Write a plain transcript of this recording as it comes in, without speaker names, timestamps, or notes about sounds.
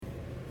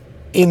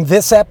In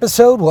this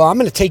episode, well, I'm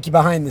going to take you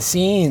behind the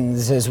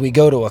scenes as we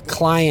go to a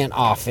client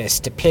office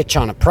to pitch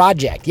on a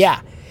project.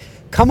 Yeah,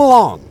 come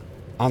along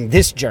on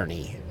this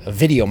journey of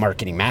video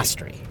marketing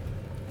mastery.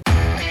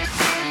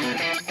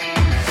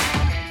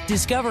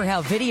 Discover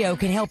how video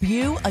can help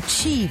you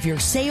achieve your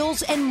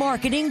sales and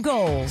marketing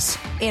goals.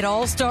 It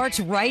all starts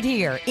right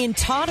here in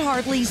Todd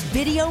Hartley's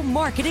Video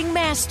Marketing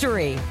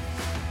Mastery.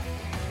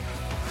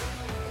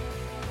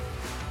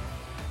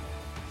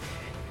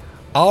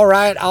 All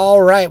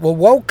right. Well,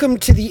 welcome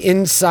to the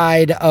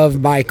inside of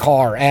my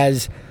car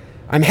as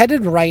I'm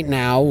headed right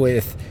now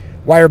with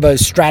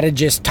Wirebuzz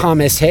strategist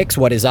Thomas Hicks.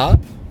 What is up?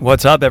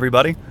 What's up,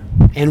 everybody?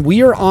 And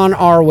we are on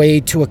our way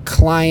to a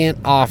client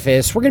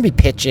office. We're going to be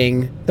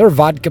pitching. They're a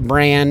vodka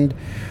brand.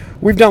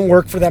 We've done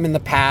work for them in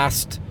the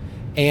past.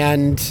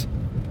 And,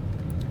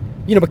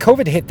 but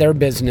COVID hit their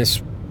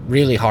business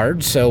really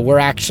hard. So we're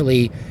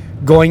actually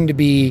going to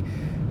be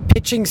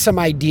pitching some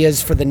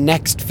ideas for the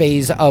next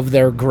phase of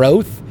their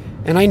growth.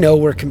 And I know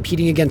we're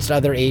competing against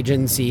other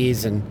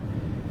agencies and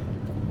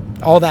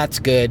all that's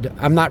good.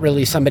 I'm not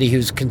really somebody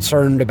who's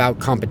concerned about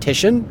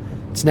competition.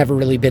 It's never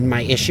really been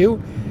my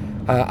issue.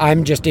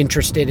 I'm just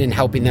interested in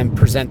helping them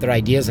present their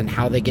ideas and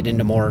how they get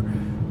into more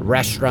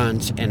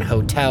restaurants and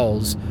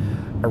hotels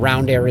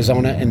around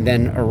Arizona and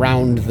then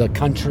around the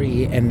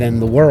country and then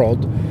the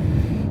world.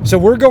 So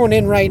we're going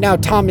in right now.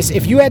 Thomas,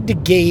 if you had to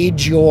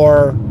gauge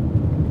not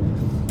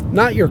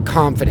your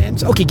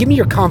confidence. Okay, give me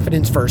your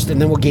confidence first and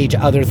then we'll gauge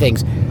other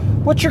things.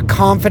 What's your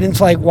confidence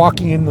like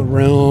walking in the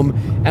room?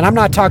 And I'm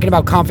not talking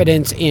about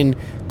confidence in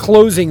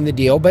closing the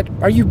deal, but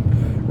are you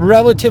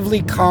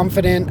relatively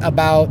confident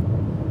about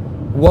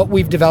what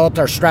we've developed,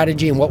 our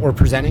strategy, and what we're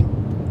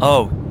presenting?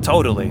 Oh,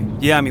 totally.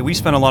 Yeah, we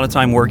spent a lot of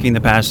time working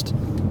the past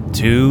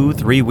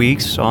 2-3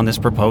 weeks on this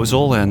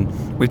proposal,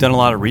 and we've done a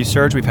lot of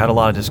research, we've had a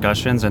lot of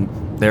discussions, and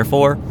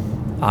therefore,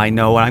 I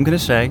know what I'm going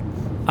to say,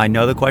 I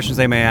know the questions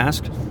they may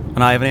ask,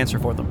 and I have an answer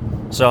for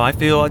them. So I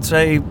feel, I'd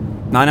say,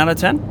 9 out of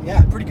 10?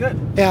 Yeah. Pretty good.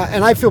 Yeah,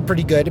 and I feel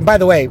pretty good. And by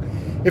the way,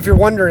 if you're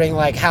wondering,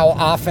 how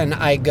often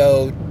I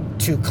go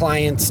to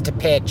clients to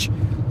pitch,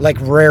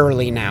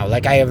 rarely now.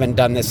 I haven't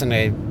done this in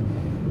a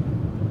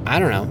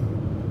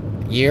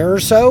year or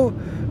so,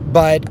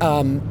 but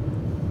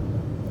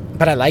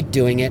I like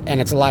doing it and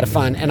it's a lot of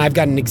fun and I've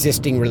got an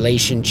existing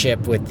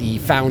relationship with the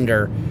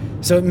founder,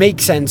 so it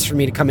makes sense for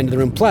me to come into the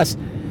room. Plus,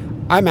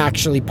 I'm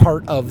actually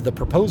part of the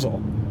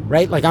proposal,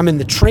 right? I'm in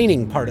the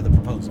training part of the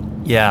proposal.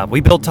 Yeah, we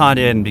built Todd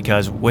in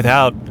because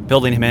without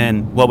building him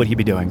in, what would he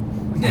be doing?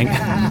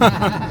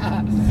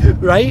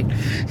 Right?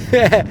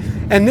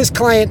 And this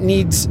client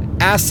needs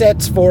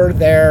assets for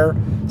their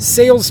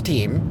sales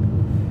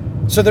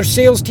team. So their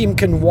sales team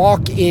can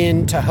walk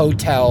into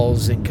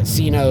hotels and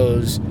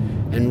casinos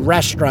and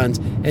restaurants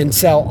and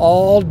sell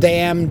all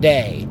damn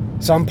day.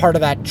 So I'm part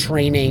of that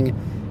training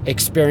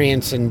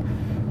experience,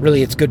 and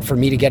really it's good for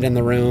me to get in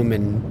the room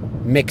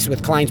and mix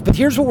with clients. But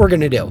here's what we're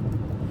going to do.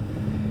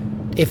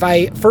 We're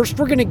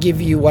going to give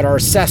you what our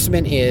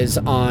assessment is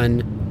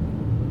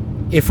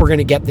on if we're going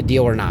to get the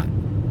deal or not.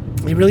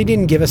 They really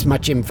didn't give us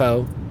much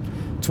info.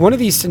 It's one of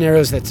these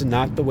scenarios that's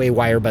not the way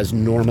Wirebuzz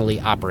normally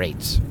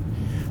operates.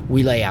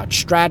 We lay out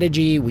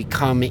strategy, we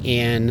come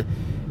in,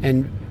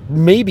 and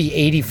maybe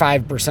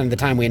 85% of the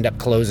time we end up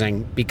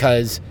closing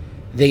because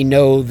they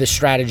know the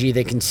strategy,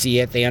 they can see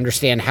it, they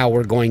understand how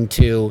we're going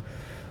to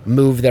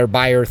move their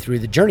buyer through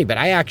the journey. But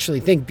I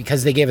actually think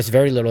because they gave us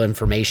very little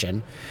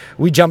information,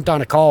 we jumped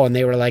on a call and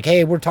they were like,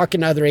 hey, we're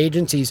talking to other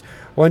agencies,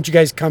 why don't you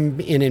guys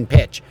come in and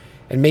pitch?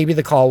 And maybe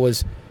the call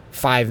was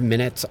 5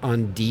 minutes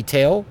on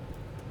detail.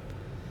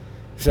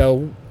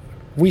 So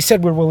we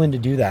said we're willing to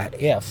do that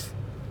if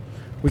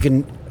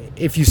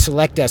you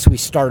select us, we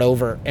start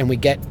over and we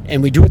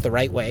do it the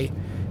right way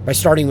by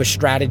starting with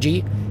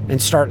strategy and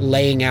start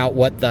laying out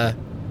what the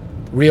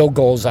real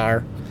goals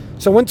are.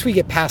 So once we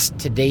get past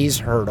today's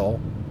hurdle,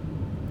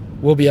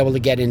 we'll be able to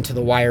get into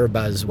the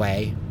Wirebuzz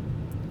way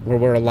where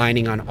we're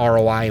aligning on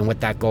ROI and what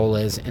that goal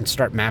is and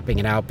start mapping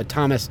it out. But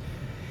Thomas,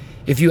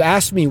 if you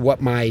asked me what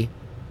my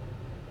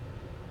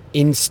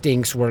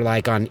instincts were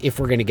like on if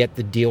we're going to get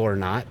the deal or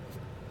not,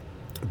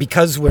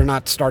 because we're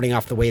not starting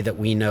off the way that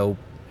we know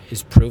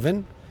is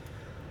proven,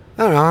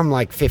 I don't know, I'm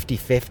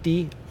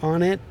 50-50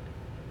 on it.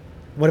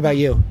 What about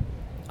you?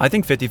 I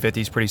think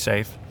 50-50 is pretty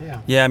safe. Yeah.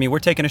 Yeah, we're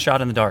taking a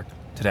shot in the dark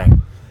today.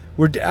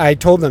 I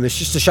told them it's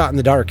just a shot in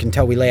the dark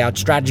until we lay out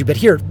strategy. But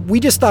here,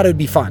 we just thought it would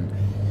be fun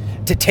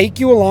to take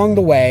you along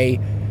the way.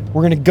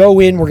 We're going to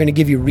go in, we're going to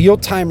give you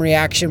real-time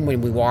reaction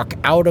when we walk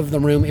out of the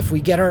room. If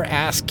we get our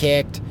ass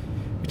kicked,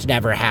 which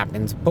never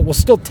happens, but we'll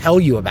still tell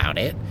you about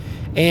it.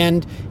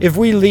 And if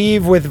we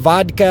leave with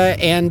vodka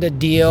and a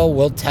deal,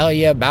 we'll tell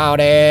you about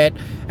it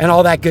and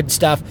all that good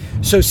stuff.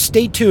 So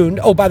stay tuned.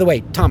 Oh, by the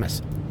way, Thomas,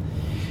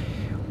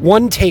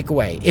 one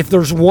takeaway. If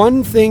there's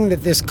one thing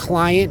that this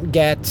client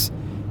gets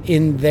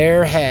in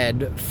their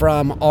head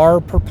from our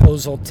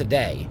proposal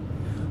today,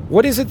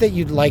 what is it that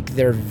you'd like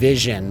their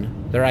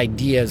vision, their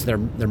ideas, their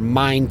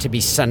mind to be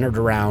centered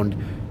around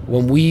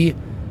when we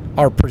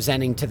are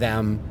presenting to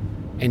them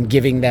and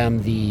giving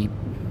them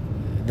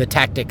the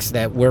tactics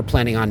that we're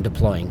planning on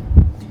deploying?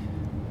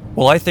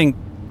 Well, I think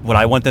what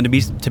I want them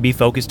to be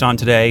focused on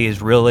today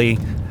is really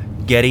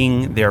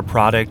getting their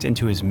product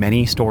into as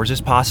many stores as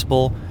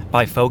possible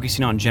by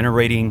focusing on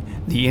generating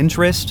the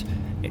interest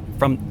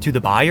to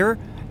the buyer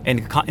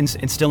and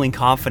instilling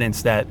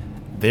confidence that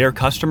their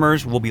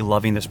customers will be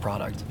loving this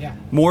product. Yeah.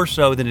 More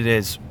so than it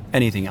is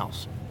anything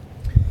else.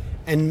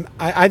 And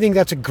I think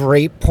that's a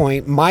great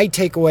point. My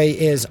takeaway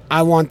is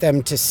I want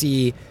them to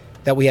see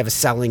that we have a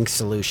selling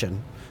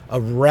solution, a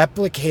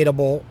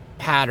replicatable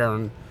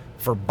pattern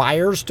for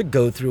buyers to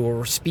go through, or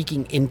we're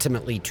speaking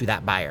intimately to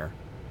that buyer.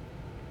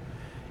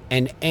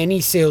 And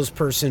any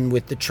salesperson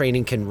with the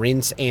training can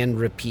rinse and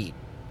repeat,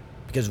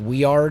 because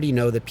we already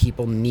know that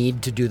people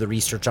need to do the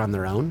research on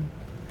their own.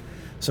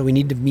 So we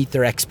need to meet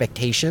their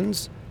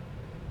expectations,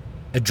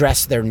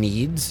 address their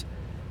needs,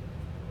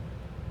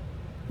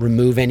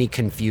 remove any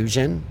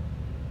confusion.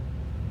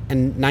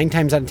 And 9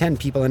 times out of 10,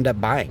 people end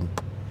up buying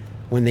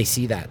when they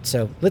see that.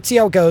 So let's see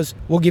how it goes.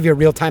 We'll give you a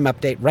real-time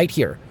update right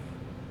here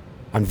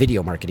on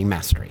Video Marketing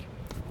Mastery.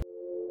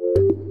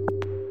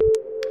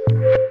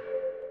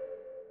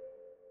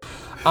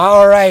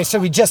 All right, so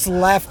we just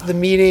left the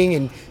meeting,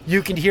 and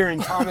you can hear in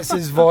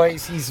Thomas's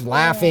voice, he's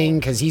laughing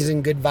because he's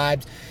in good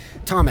vibes.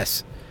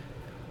 Thomas,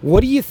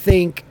 what do you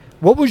think?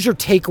 What was your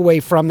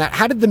takeaway from that?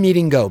 How did the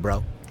meeting go,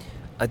 bro?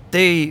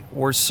 They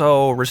were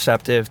so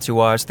receptive to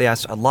us. They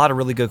asked a lot of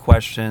really good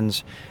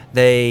questions.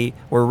 They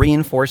were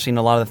reinforcing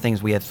a lot of the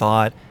things we had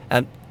thought.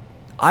 And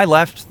I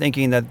left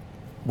thinking that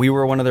we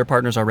were one of their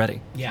partners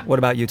already. Yeah. What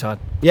about you, Todd?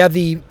 Yeah,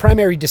 the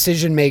primary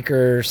decision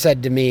maker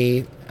said to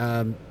me,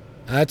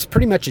 it's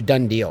pretty much a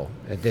done deal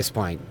at this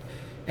point.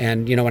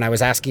 And, when I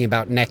was asking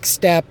about next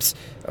steps,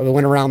 we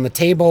went around the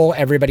table,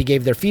 everybody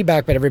gave their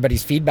feedback, but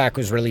everybody's feedback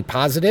was really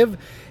positive.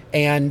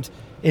 And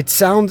it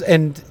sounds,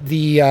 and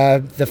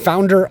the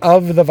founder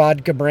of the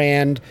vodka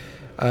brand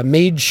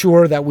made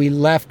sure that we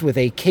left with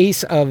a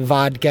case of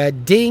vodka.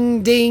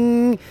 Ding,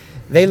 ding.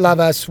 They love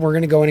us. We're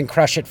going to go in and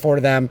crush it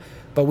for them.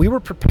 But we were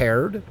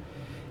prepared,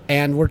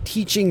 and we're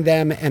teaching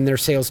them and their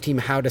sales team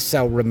how to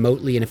sell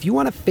remotely. And if you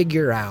want to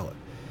figure out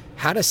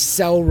how to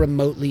sell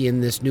remotely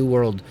in this new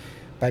world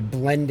by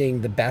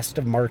blending the best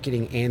of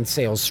marketing and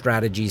sales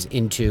strategies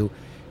into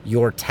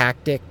your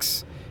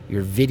tactics,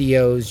 your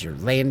videos, your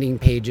landing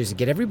pages,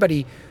 get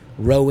everybody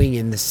rowing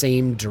in the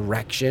same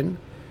direction.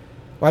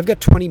 Well, I've got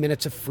 20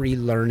 minutes of free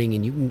learning,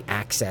 and you can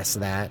access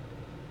that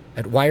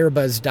at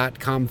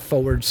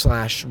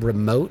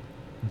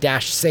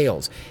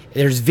wirebuzz.com/remote-sales.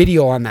 There's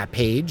video on that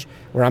page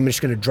where I'm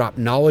just going to drop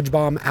knowledge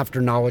bomb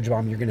after knowledge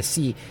bomb. You're going to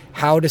see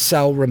how to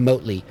sell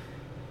remotely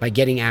by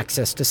getting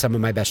access to some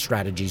of my best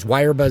strategies.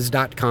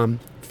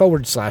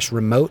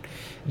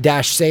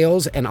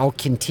 wirebuzz.com/remote-sales, and I'll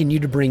continue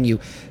to bring you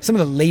some of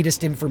the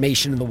latest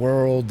information in the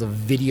world of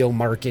video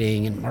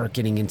marketing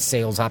and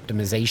sales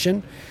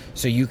optimization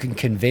so you can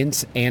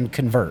convince and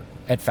convert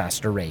at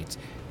faster rates.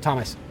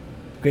 Thomas,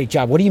 great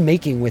job. What are you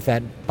making with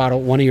that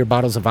bottle, one of your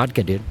bottles of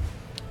vodka, dude?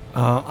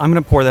 I'm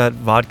going to pour that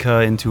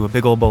vodka into a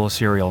big old bowl of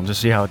cereal and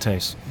just see how it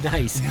tastes.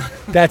 Nice.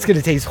 That's going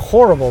to taste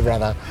horrible,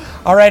 brother.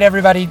 All right,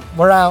 everybody,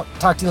 we're out.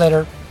 Talk to you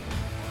later.